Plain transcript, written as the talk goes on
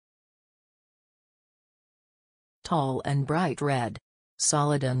tall and bright red.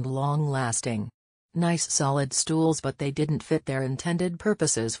 Solid and long-lasting. Nice solid stools, but they didn't fit their intended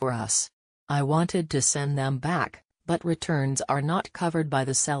purposes for us. I wanted to send them back, but returns are not covered by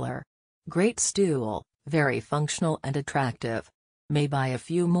the seller. Great stool, very functional and attractive. May buy a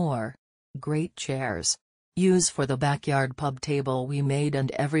few more. Great chairs. Use for the backyard pub table we made,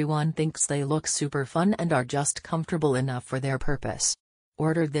 and everyone thinks they look super fun and are just comfortable enough for their purpose.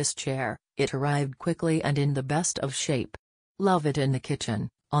 Ordered this chair, it arrived quickly and in the best of shape. Love it in the kitchen,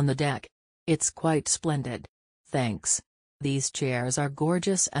 on the deck. It's quite splendid. Thanks. These chairs are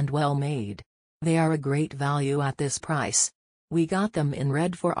gorgeous and well made. They are a great value at this price. We got them in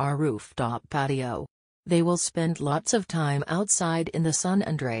red for our rooftop patio. They will spend lots of time outside in the sun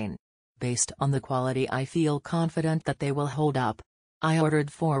and rain. Based on the quality, I feel confident that they will hold up. I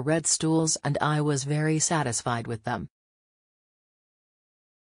ordered 4 red stools and I was very satisfied with them.